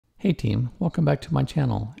Hey team, welcome back to my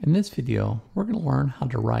channel. In this video, we're going to learn how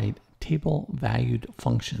to write table valued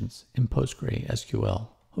functions in PostgreSQL.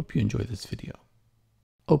 Hope you enjoy this video.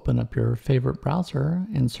 Open up your favorite browser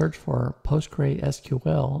and search for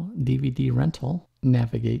PostgreSQL DVD rental.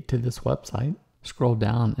 Navigate to this website. Scroll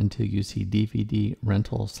down until you see DVD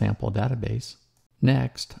rental sample database.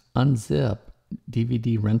 Next, unzip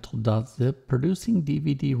DVD rental.zip producing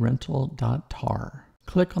DVD rental.tar.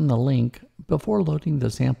 Click on the link before loading the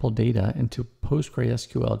sample data into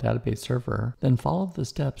PostgreSQL database server, then follow the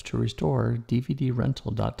steps to restore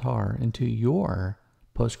dvdrental.tar into your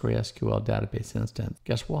PostgreSQL database instance.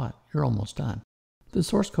 Guess what? You're almost done. The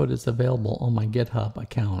source code is available on my GitHub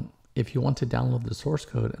account. If you want to download the source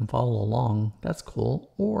code and follow along, that's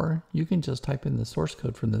cool, or you can just type in the source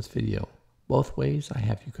code from this video. Both ways, I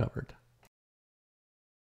have you covered.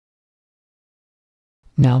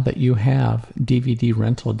 Now that you have DVD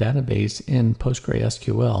rental database in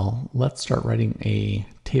PostgreSQL, let's start writing a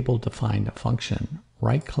table-defined function.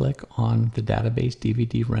 Right-click on the database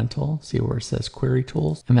DVD rental, see where it says Query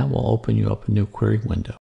Tools, and that will open you up a new query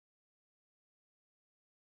window.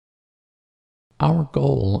 Our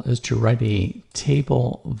goal is to write a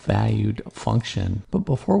table-valued function, but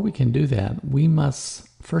before we can do that, we must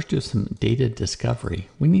first do some data discovery.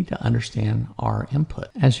 We need to understand our input.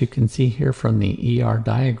 As you can see here from the ER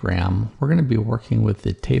diagram, we're going to be working with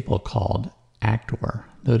the table called actor.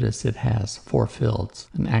 Notice it has 4 fields,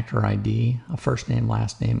 an actor ID, a first name,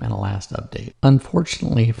 last name, and a last update.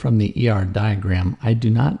 Unfortunately, from the ER diagram, I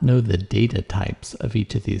do not know the data types of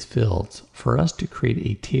each of these fields. For us to create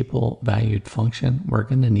a table valued function, we're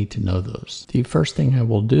going to need to know those. The first thing I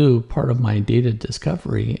will do, part of my data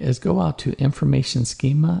discovery, is go out to information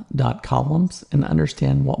schema.columns and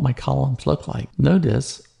understand what my columns look like.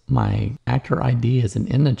 Notice my actor ID is an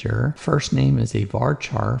integer, first name is a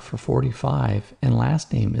varchar for 45, and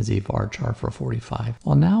last name is a varchar for 45.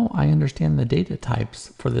 Well, now I understand the data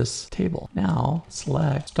types for this table. Now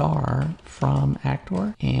select star from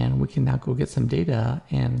actor, and we can now go get some data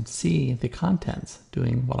and see the contents,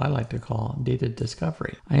 doing what I like to call data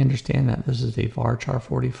discovery. I understand that this is a varchar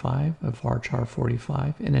 45, a varchar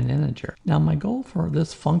 45, and an integer. Now my goal for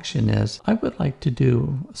this function is I would like to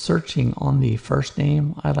do searching on the first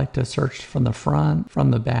name. I like to search from the front, from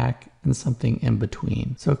the back, and something in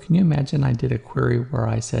between. So can you imagine I did a query where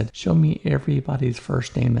I said, show me everybody's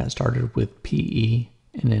first name that started with PE,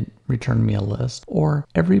 and it returned me a list. Or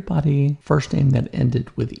everybody first name that ended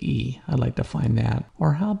with E. I'd like to find that.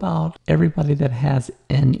 Or how about everybody that has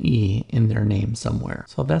NE in their name somewhere?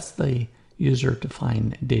 So that's the user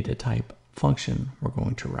defined data type function we're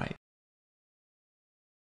going to write.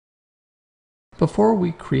 Before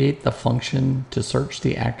we create the function to search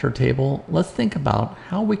the actor table, let's think about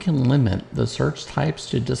how we can limit the search types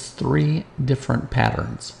to just 3 different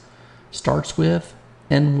patterns. Starts with,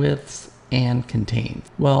 ends with, and contains.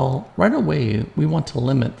 Well, right away, we want to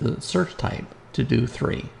limit the search type to do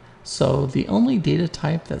 3. So the only data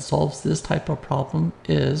type that solves this type of problem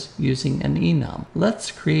is using an enum. Let's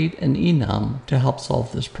create an enum to help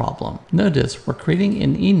solve this problem. Notice we're creating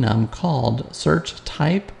an enum called search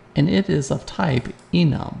type, and it is of type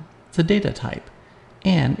enum. It's a data type,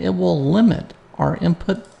 and it will limit our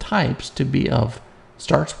input types to be of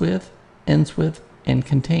starts with, ends with, and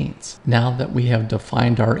contains. Now that we have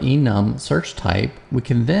defined our enum search type, we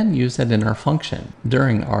can then use that in our function.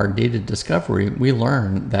 During our data discovery, we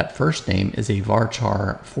learn that first name is a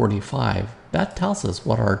varchar 45. That tells us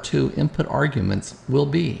what our 2 input arguments will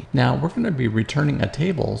be. Now we're going to be returning a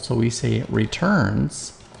table, so we say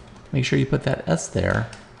returns, make sure you put that S there,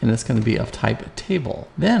 and it's going to be of type table.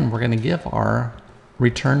 Then we're going to give our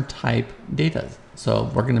return type data.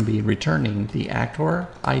 So we're going to be returning the actor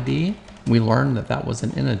ID. We learned that that was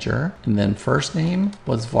an integer, and then first name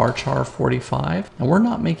was varchar 45. And we're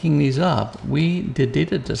not making these up. We did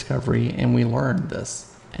data discovery and we learned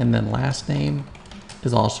this. And then last name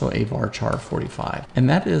is also a varchar 45. And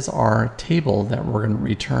that is our table that we're going to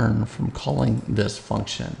return from calling this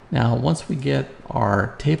function. Now, once we get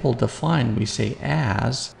our table defined, we say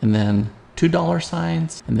as, and then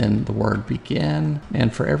 $2, and then the word begin.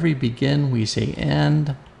 And for every begin, we say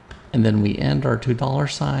end, and then we end our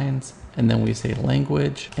 $2, and then we say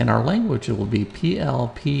language, and our language will be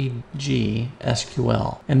PLPG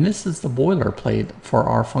SQL. And this is the boilerplate for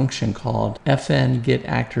our function called fn get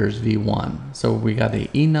actors v1. So we got a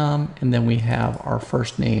enum, and then we have our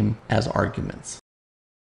first name as arguments.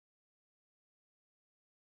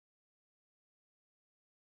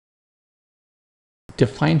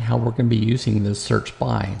 Define how we're going to be using this search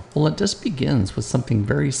by. Well, it just begins with something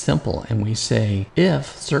very simple, and we say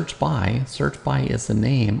if search by is the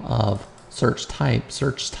name of search type.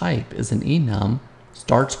 Search type is an enum,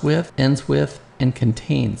 starts with, ends with, and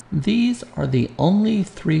contains. These are the only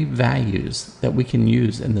three values that we can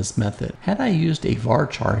use in this method. Had I used a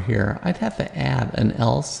varchar here, I'd have to add an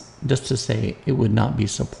else just to say it would not be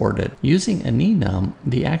supported. Using an enum,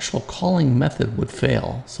 the actual calling method would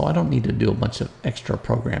fail, so I don't need to do a bunch of extra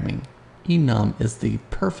programming. Enum is the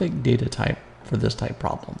perfect data type for this type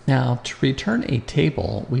problem. Now, to return a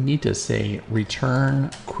table, we need to say return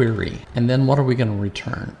query. And then what are we going to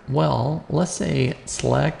return? Well, let's say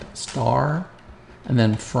select star and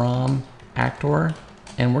then from actor,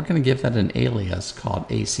 and we're going to give that an alias called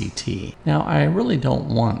ACT. Now, I really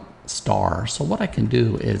don't want star, so what I can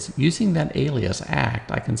do is using that alias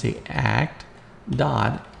act, I can say act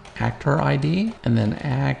dot actor ID and then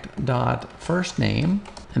act dot first name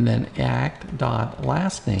and then act dot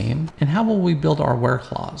last name. And how will we build our where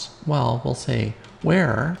clause? Well, we'll say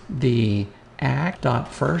where the act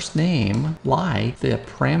dot first name like the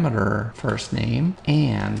parameter first name,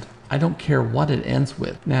 and I don't care what it ends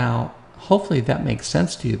with. Now, hopefully that makes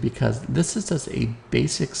sense to you because this is just a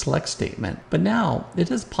basic select statement. But now it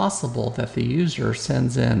is possible that the user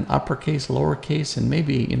sends in uppercase, lowercase, and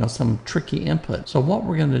maybe some tricky input. So what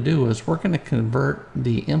we're going to do is we're going to convert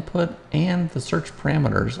the input and the search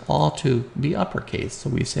parameters all to be uppercase. So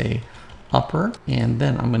we say upper, and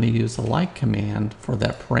then I'm going to use the like command for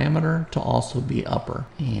that parameter to also be upper.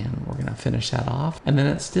 And we're going to finish that off. And then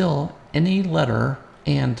it's still any letter,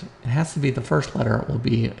 and it has to be the first letter will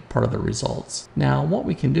be part of the results. Now what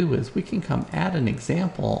we can do is we can come add an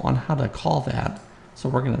example on how to call that. So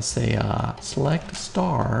we're going to say select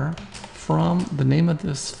star from the name of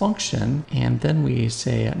this function, and then we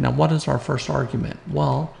say, now what is our first argument?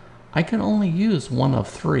 Well, I can only use one of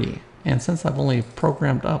three, and since I've only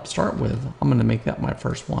programmed up start with, I'm going to make that my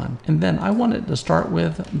first one. And then I want it to start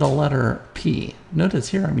with the letter P. Notice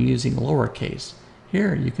here I'm using lowercase.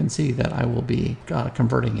 Here you can see that I will be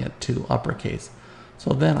converting it to uppercase.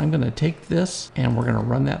 So then I'm going to take this and we're going to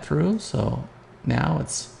run that through. So now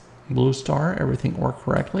it's blue star, everything worked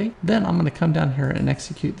correctly. Then I'm going to come down here and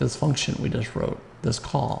execute this function we just wrote, this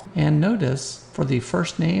call. And notice for the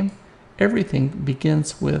first name, everything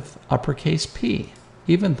begins with uppercase P,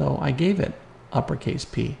 even though I gave it uppercase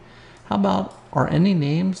P. How about are any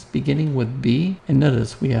names beginning with B? And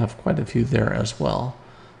notice we have quite a few there as well.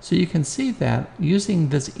 So you can see that using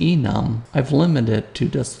this enum, I've limited it to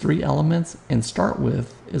just 3 elements, and start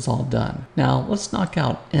with is all done. Now let's knock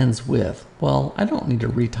out ends with. Well, I don't need to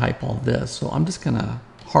retype all this, so I'm just gonna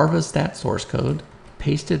harvest that source code,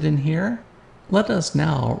 paste it in here. Let us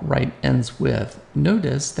now write ends with.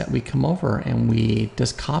 Notice that we come over and we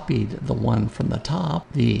just copied the one from the top,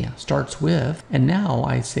 the starts with, and now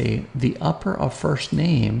I say the upper of first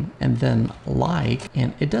name and then like,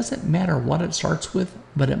 and it doesn't matter what it starts with,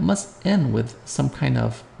 but it must end with some kind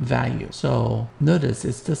of value. So notice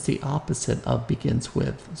it's just the opposite of begins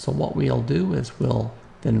with. So what we'll do is we'll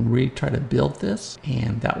then try to build this,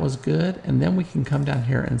 and that was good. And then we can come down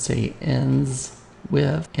here and say ends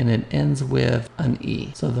with, and it ends with an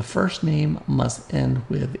E. So the first name must end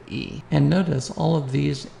with E. And notice all of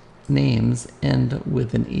these names end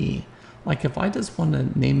with an E. Like if I just want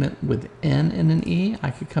to name it with N and an E,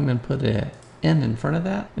 I could come and put a N in front of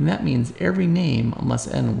that, and that means every name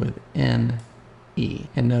must end with N, E.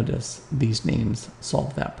 And notice these names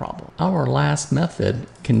solve that problem. Our last method,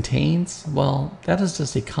 contains, well, that is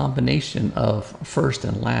just a combination of first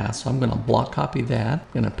and last. So I'm going to block copy that,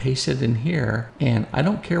 I'm going to paste it in here, and I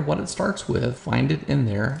don't care what it starts with, find it in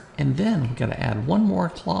there, and then we got to add one more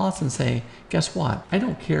clause and say, guess what? I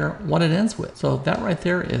don't care what it ends with. So that right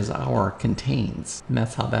there is our contains, and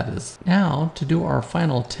that's how that is. Now to do our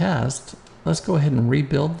final test, let's go ahead and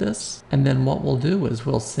rebuild this, and then what we'll do is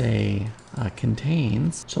we'll say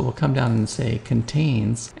contains. So we'll come down and say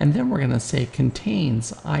contains, and then we're going to say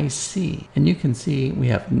contains IC. And you can see we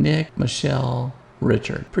have Nick, Michelle,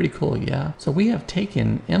 Richard. Pretty cool, yeah? So we have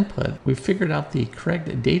taken input, we figured out the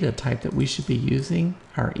correct data type that we should be using,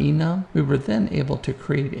 our enum. We were then able to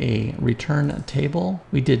create a return table.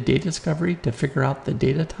 We did data discovery to figure out the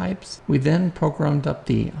data types. We then programmed up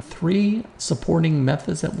the 3 supporting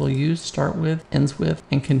methods that we'll use, start with, ends with,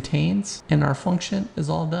 and contains, and our function is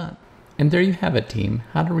all done. And there you have it, team,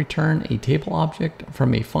 how to return a table object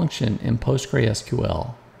from a function in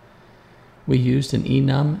PostgreSQL. We used an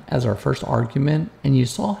enum as our first argument, and you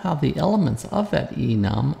saw how the elements of that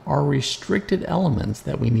enum are restricted elements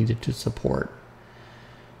that we needed to support.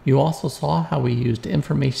 You also saw how we used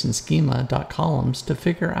information schema.columns to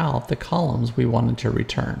figure out the columns we wanted to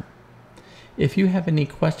return. If you have any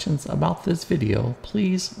questions about this video,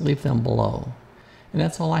 please leave them below. And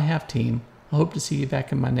that's all I have, team. I hope to see you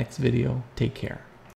back in my next video. Take care.